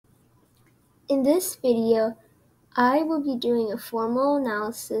In this video, I will be doing a formal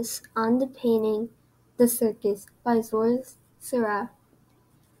analysis on the painting The Circus by Seurat.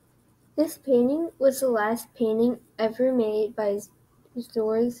 This painting was the last painting ever made by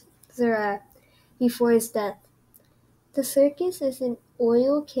Seurat before his death. The Circus is an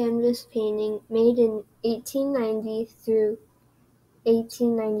oil canvas painting made in 1890 through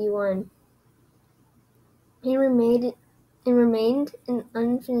 1891. It remained an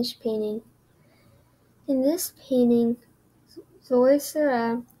unfinished painting. In this painting,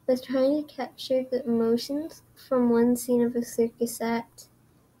 Seurat was trying to capture the emotions from one scene of a circus act,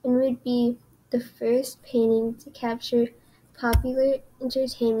 and would be the first painting to capture popular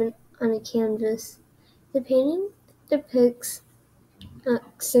entertainment on a canvas. The painting depicts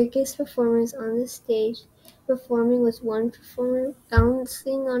circus performers on the stage performing, with one performer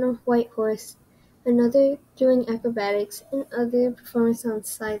balancing on a white horse, another doing acrobatics, and other performers on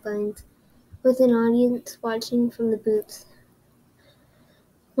sidelines, with an audience watching from the booths.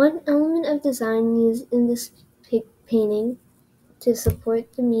 One element of design used in this painting to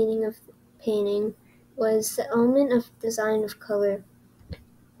support the meaning of the painting was the element of design of color.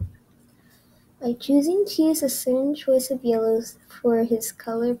 By choosing to use a certain choice of yellows for his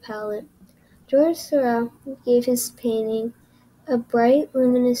color palette, Seurat gave his painting a bright,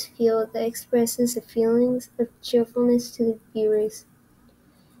 luminous feel that expresses the feelings of cheerfulness to the viewers.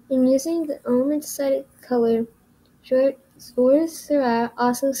 In using the element-decided color, Seurat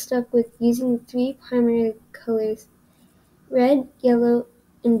also stuck with using three primary colors: red, yellow,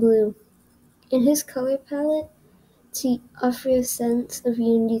 and blue, in his color palette to offer a sense of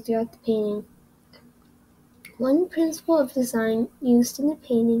unity throughout the painting. One principle of design used in the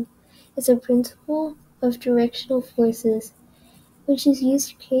painting is the principle of directional forces, which is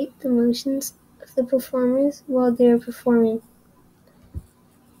used to create the motions of the performers while they are performing.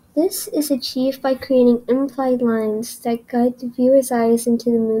 This is achieved by creating implied lines that guide the viewer's eyes into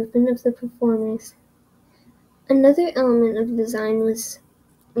the movement of the performers. Another element of design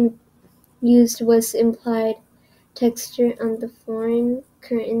used was implied texture on the flooring,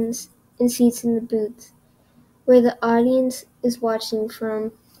 curtains, and seats in the booths, where the audience is watching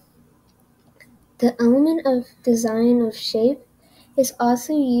from. The element of design of shape is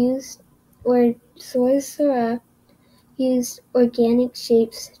also used, where Seurat used organic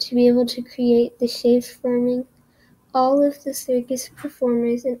shapes to be able to create the shapes forming all of the circus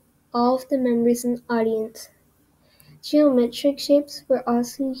performers and all of the members in the audience. Geometric shapes were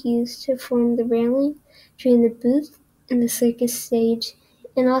also used to form the railing between the booth and the circus stage,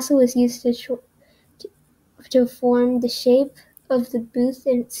 and also was used to form the shape of the booth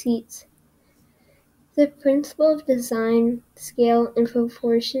and its seats. The principle of design, scale, and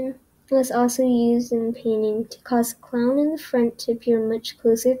proportion was also used in the painting to cause the clown in the front to appear much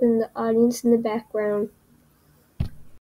closer than the audience in the background.